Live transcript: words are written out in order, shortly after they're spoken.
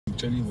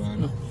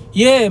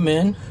Yeah,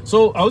 man.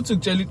 So I would to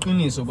tell you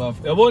so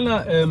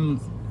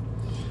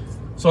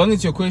so I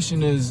think your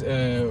question is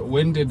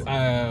when did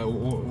I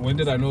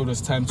know it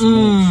was time to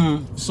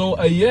move? So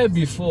a year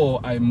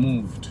before I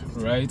moved,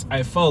 right?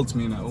 I felt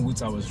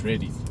I was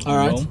ready. All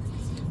right.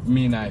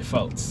 I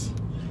felt.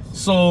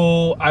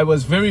 So I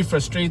was very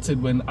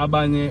frustrated when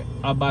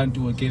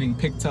Abantu were getting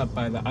picked up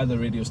by the other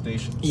radio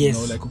stations. Yes.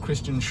 You know, like a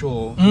Christian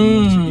Shaw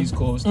moved to East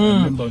Coast. I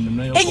remember on the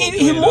Neo. Hey,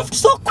 he moved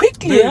so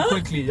quickly. Very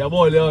quickly.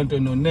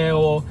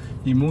 Neo.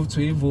 He moved to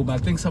Evo, but I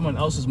think someone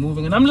else is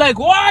moving, and I'm like,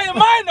 why am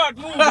I not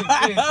moving?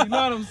 You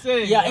know what I'm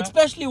saying? Yeah,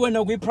 especially when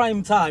we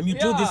prime time. You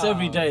do this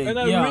every day. And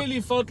I really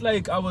felt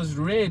like I was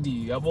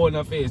ready.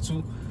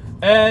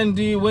 And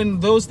when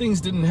those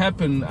things didn't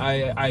happen,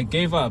 I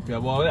gave up.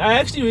 I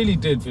actually really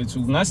did.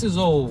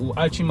 Ngasizo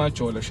Archie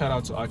Machola. Shout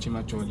out to Archie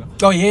Machola.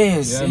 Oh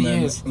yes,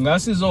 yes.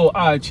 Ngasizo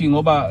Archie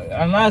ngoba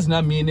angazi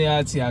na mina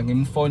yathi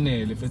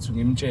angimfonele fethu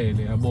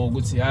ngimtshele yabo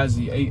ukuthi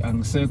yazi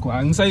angisekho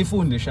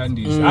angisayifundi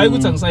shandisi. Hayi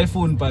ukuthi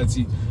angisayifundi but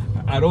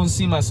I don't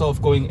see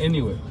myself going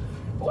anywhere.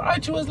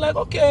 Archie was like,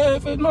 okay,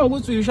 no,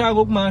 but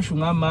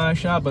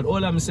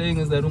all I'm saying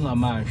is that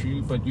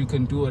but you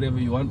can do whatever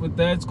you want with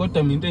that. Got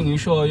the main thing you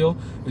show you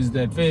is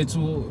that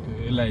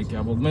like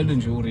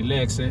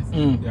relax,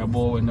 and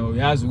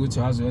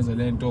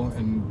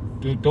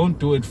don't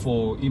do it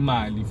for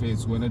imali.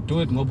 When I do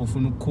it,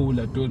 cool.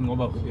 I do it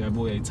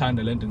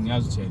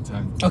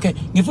okay,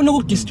 if you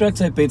look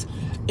distracted a bit,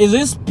 is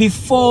this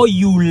before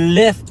you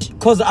left?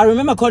 Because I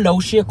remember calling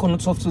Aushia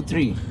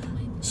 12-3.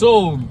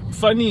 So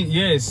funny,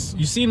 yes.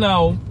 You see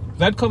now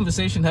that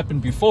conversation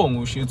happened before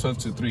Ngushi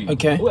 12-3.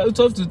 Okay.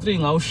 12-3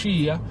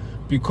 Ngushi,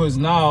 because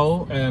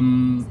now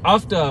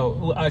after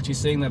Archie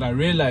saying that, I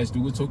realized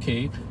it's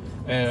okay.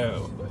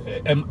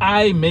 Am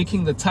I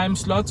making the time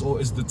slot or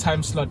is the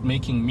time slot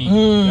making me?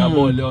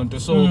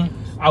 So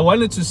I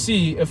wanted to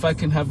see if I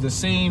can have the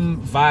same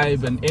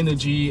vibe and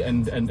energy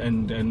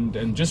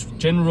and just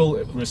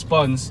general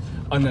response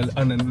on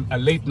a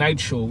late night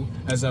show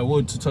as I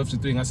would to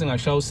 12-3. I think I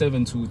show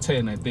 7 to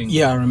 10, I think.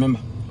 Yeah, I remember.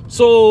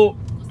 So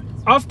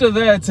after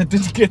that, I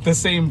didn't get the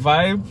same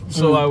vibe.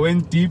 So I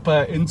went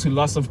deeper into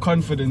loss of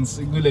confidence.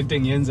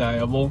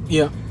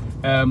 Yeah.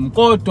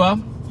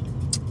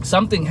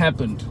 Something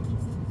happened.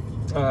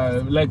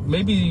 Like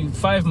maybe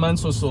 5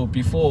 months or so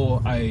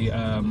before I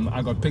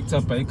got picked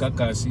up by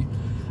Gagasi,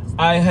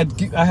 I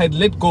had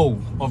let go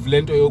of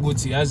lento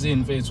yokuthi as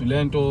in mfethu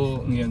lento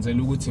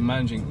ngiyenzela ukuthi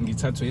manje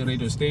ngithathwe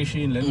i-radio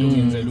station lento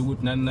ngiyenzela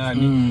ukuthi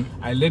nani.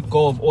 I let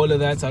go of all of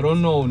that. I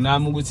don't know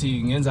nami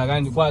ukuthi ngenza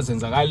kanje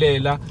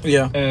kwazenzakalela.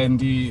 Yeah.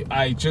 And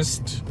I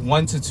just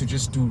wanted to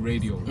just do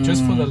radio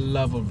just for the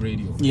love of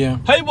radio. Yeah.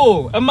 Hey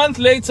bo, a month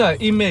later,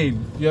 email,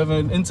 you have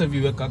an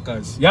interview with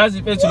Gagas.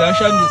 Yazi mfethu la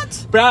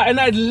shandi. Bro, and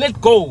I'd let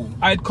go.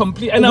 I'd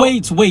complete.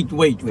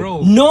 Wait,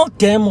 bro. No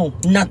demo,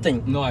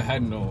 nothing. No, I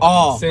had no.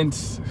 Oh.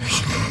 Sent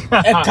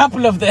a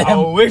couple of them. I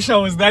wish I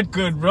was that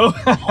good, bro.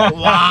 Oh,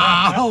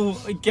 wow.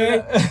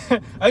 Okay.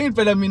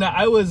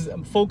 I was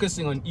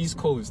focusing on East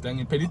Coast.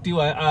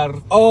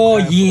 Oh,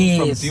 yes.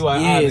 From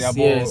DYR,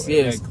 yes.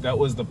 Like, that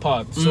was the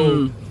part.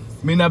 So,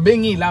 mina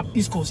bengi lap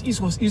East Coast.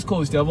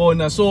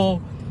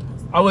 So,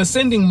 I was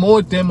sending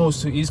more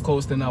demos to East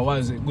Coast than I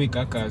was with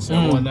Gagas.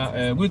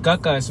 With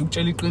Gagas,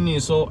 actually,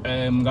 so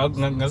DJ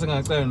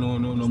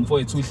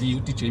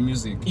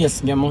Music.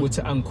 Yes, with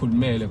Uncle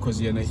Mele, because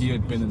he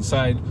had been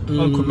inside.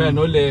 Uncle Mele,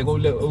 no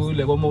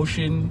Lego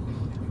motion.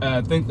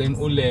 I think then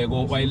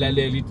Ulego,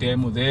 Wailali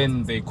demo.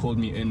 Then they called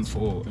me in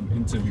for an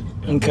interview.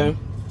 Okay.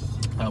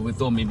 With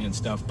Omimi and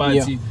stuff.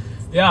 But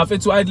yeah,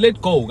 I'd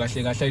let go.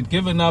 I'd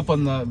given up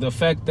on the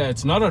fact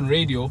that, not on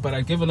radio, but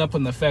I'd given up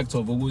on the fact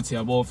of Uguti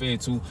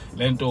Abofetu,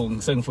 Lentong,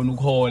 Sang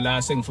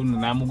Funukola, Sang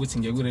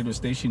Funamuguting radio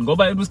station. But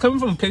it was coming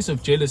from a place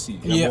of jealousy.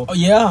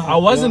 I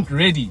wasn't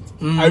ready.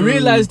 I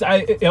realized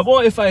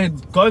if I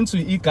had gone to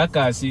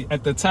Ikakasi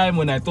at the time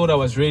when I thought I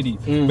was ready,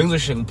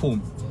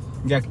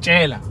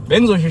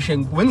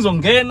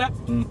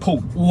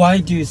 why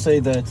do you say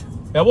that?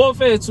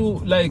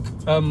 Like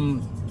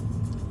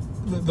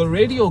the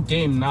radio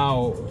game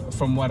now,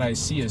 from what I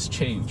see, has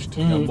changed.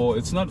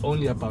 It's not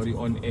only about it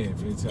on air.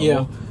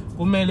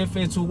 Kumele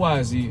fethu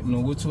wazi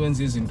nokuthi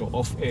wenza izinto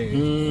off air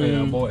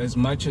as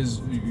much as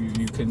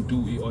you can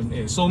do it on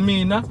air. So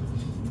mina,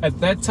 at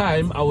that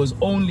time, I was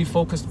only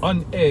focused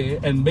on air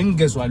and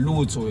bengezwa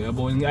lutho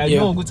yabo. I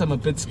know ukuthi I'm a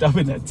bit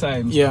stubborn at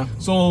times.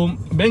 So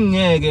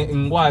bengeke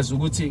ngikwazi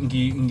ukuthi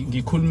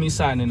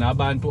ngikhulumisane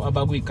nabantu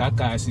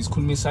abakwiGagasi,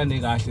 sikhulumisane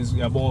kahle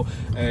yabo,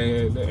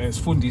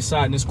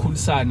 sifundisane,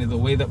 sikhulisane the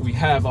way that we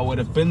have. I would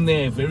have been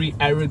there very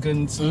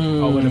arrogant.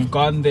 I would have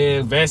gone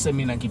there vese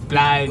mina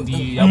ngiblind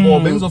yabo,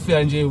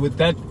 bengizofika nje with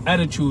that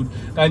attitude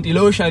kanti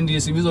lo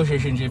shandi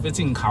sibizosheshe nje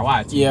fethi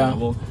ngikhawathi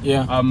yabo.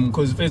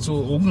 Because fethu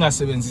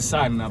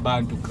ukungasebenzisana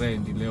nabantu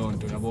grand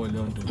leonto yabo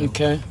leonto.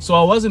 Okay. So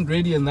I wasn't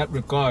ready in that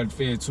regard,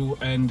 fair too,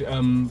 and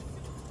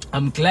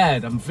I'm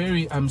glad.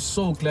 I'm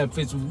so glad,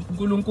 fair too.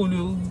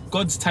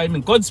 God's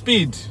timing,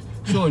 Godspeed.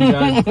 Sure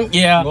njalo.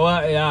 Yeah.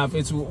 Ngoba yeah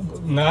mfethu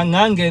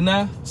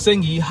ngangena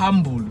sengi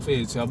humble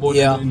mfethu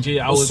yabona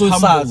nje I was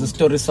humble. The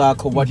story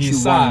sakho what you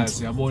want.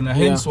 Yabona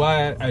hence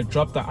why I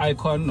dropped the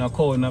icon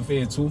nakhona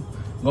mfethu.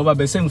 Ngoba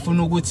bese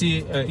ngifuna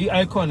ukuthi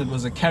i-icon it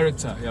was a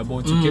character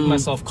yabo to give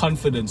myself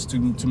confidence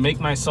to make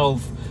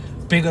myself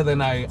bigger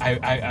than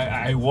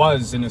I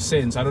was in a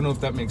sense. I don't know if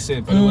that makes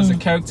sense, but it was a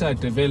character I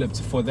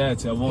developed for that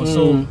yabo.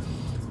 So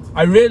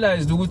I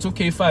realized ukuthi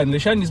okay fine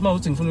leshani isima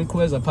uthi ngifuna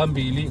ukuqhubeza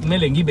phambili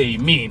kumele ngibe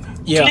yimina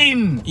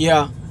clean.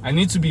 Yeah. I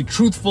need to be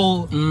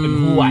truthful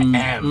in who I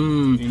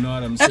am. You know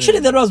what I'm saying? Actually,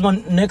 that was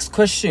my next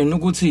question.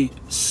 Ukuthi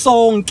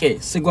sonke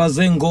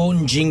sikwaze ngo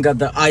Njinga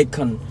the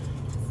icon.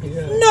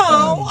 Yeah.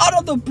 No, out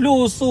of the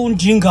blue, so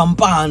Njinga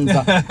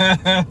Mpanza.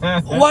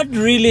 What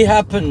really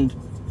happened?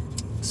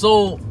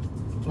 So,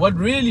 what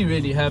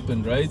really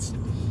happened, right?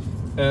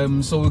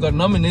 So we got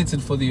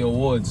nominated for the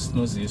awards,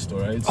 no Zisto,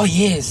 right? Oh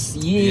yes.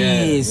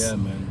 Yeah,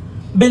 man.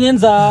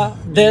 Benenza,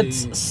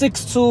 that's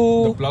 6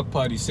 to the block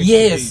party. 6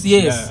 yes, to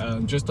 8, yeah,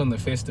 just on the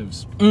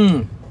festives.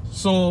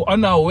 So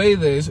on our way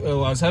there, I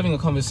was having a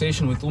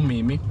conversation with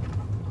Mimi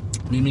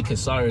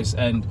Casares,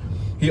 and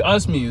he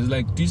asked me, he was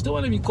like, "Do you still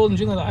want to be called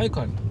Njinga the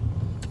Icon?"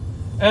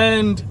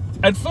 And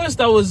at first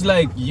I was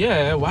like,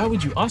 "Yeah, why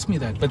would you ask me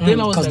that?" But then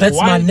I was like, that's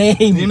why? My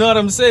name. You know what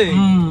I'm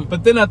saying?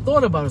 But then I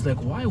thought about it. I was like,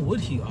 why would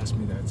he ask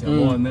me that?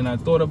 And then I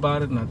thought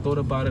about it and I thought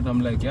about it.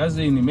 I'm like,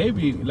 Yazini,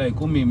 maybe like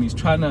Mimi's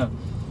trying to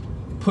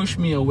push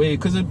me away,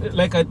 because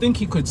like I think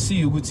he could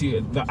see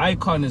the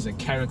icon is a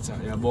character,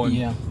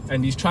 yeah,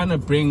 and he's trying to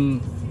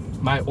bring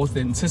my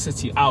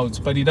authenticity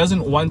out, but he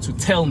doesn't want to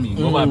tell me.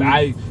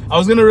 I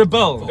was gonna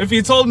rebel if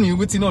he told me,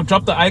 no,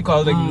 drop the icon. I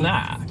was like,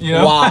 nah, you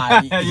know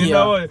why? you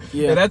know what?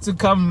 It had to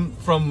come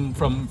from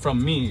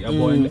me,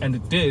 and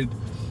it did.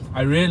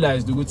 I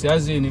realized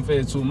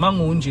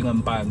Njinga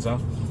Mpanza.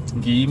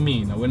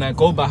 When I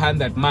go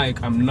behind that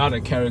mic, I'm not a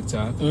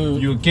character.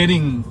 You're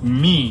getting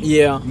me.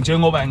 Yeah.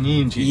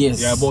 Yes.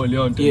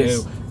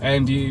 Yes.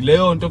 And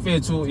leyo nto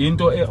fethu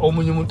into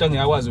omunye umuntu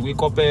angiyakwazi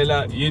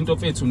ukuyikopela, into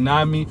fethu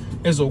nami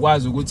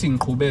ezokwazi ukuthi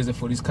ngiqhubeze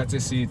for isikhathi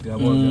eside,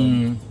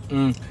 yabona.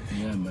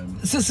 Yeah, man.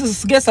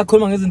 Sike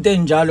sakhuluma ngezinto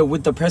enjalo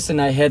with the person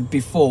I had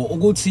before.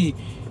 Ukuthi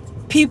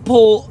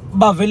people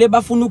bavele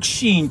bafuna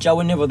ukushintsha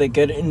whenever they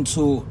get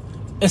into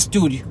a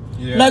studio.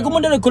 Yeah. Like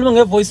umuntu ekhuluma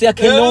ngevoice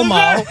yakhe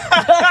normal.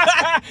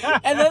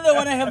 And then they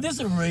want to have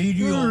this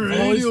radio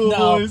voice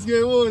now.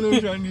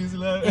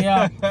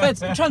 Yeah, but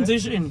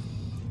transition,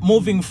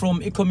 moving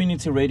from a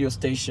community radio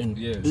station.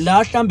 Yes.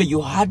 Last time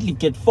you hardly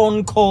get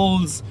phone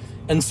calls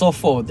and so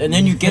forth, and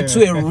then you get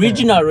to a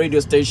regional radio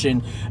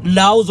station.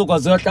 Yeah.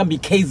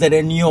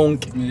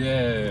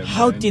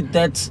 How did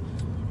that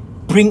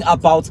bring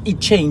about a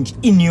change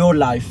in your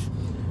life?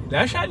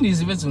 Yeah,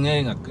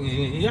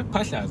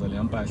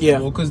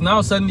 because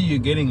now suddenly you're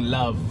getting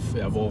love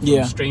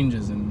from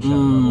strangers and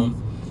shit.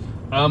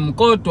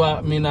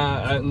 Kodwa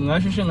mina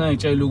ngasheshe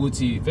ngayitshela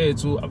ukuthi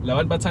fethu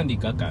labantu bathanda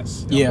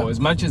igagas, as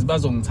much as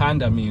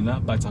bazongithanda mina,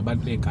 but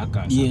abantu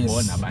begagas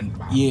abona abantu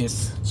babo.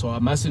 Yes. So I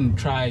mustn't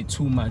try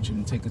too much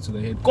and take it to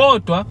the head.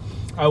 Kodwa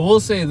I will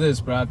say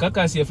this, bro,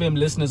 GagasiFM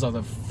listeners are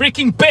the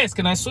freaking best,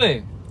 can I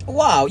swear?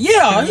 Wow,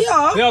 yeah.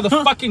 They are the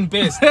fucking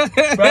best.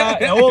 Bro,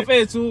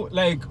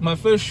 like my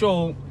first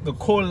show, the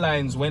call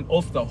lines went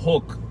off the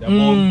hook.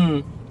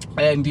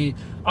 And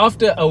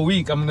after a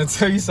week, I'm gonna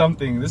tell you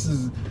something.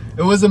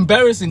 It was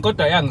embarrassing. You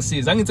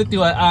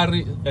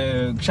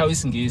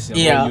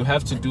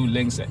have to do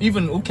links.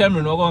 Even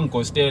Cameron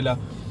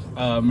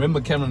remember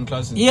Cameron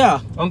classes?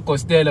 Yeah. Uncle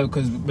Stella,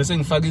 because we're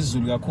saying Fagis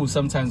Zulu cool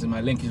sometimes in my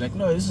link. He's like,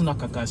 no, this is not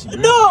Kakasi.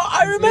 No,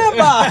 I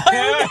remember.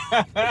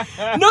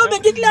 No,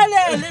 but they'll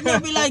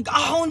be like,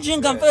 yeah,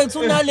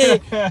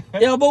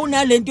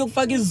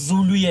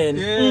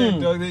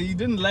 he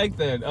didn't like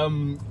that.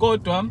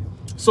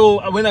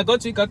 So when I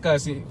got to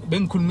Kakasi,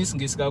 Ben could miss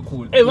Giska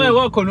cool. Hey, my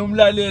work on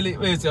Umlaleli,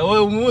 wait, I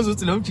was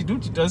to love to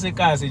does a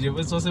cassie,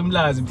 but so some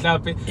lads in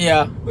Clappy.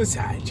 Yeah. What's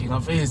I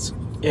face?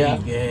 Yeah.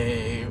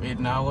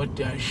 Now what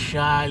the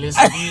shall is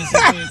relax.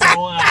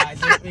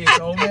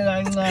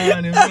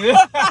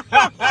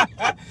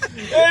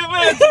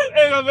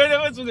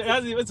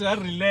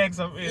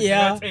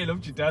 Yeah.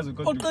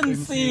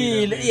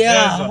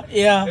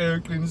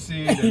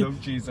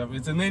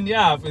 And then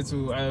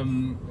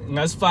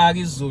as far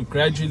as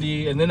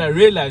gradually, and then I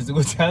realized it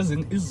was back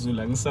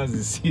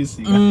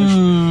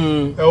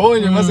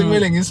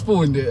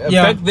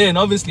then,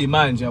 obviously,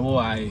 man,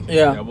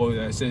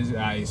 I says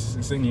I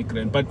sing,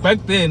 but back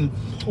then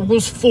it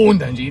was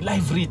phone and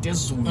live read.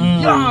 So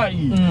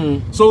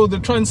the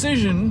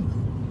transition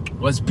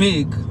was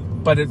big,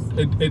 but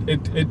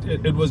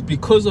it was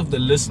because of the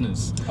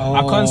listeners.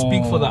 I can't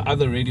speak for the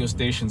other radio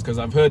stations, because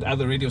I've heard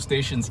other radio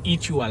stations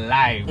eat you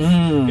alive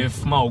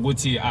if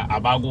Mauguti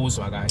abagos.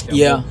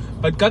 Yeah.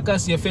 But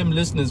GagasiFM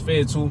listeners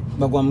fethu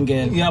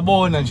bakwamukela.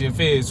 Iyabona nje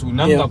fethu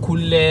nami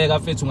ngakhululeka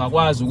fethu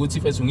ngakwazi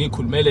ukuthi fethu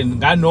ngikhulumele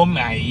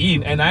nganoma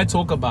yini, and I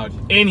talk about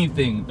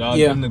anything, dog,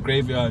 in the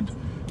graveyard.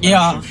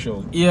 Yeah.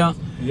 Show. Yeah.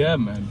 Yeah,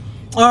 man.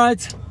 All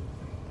right.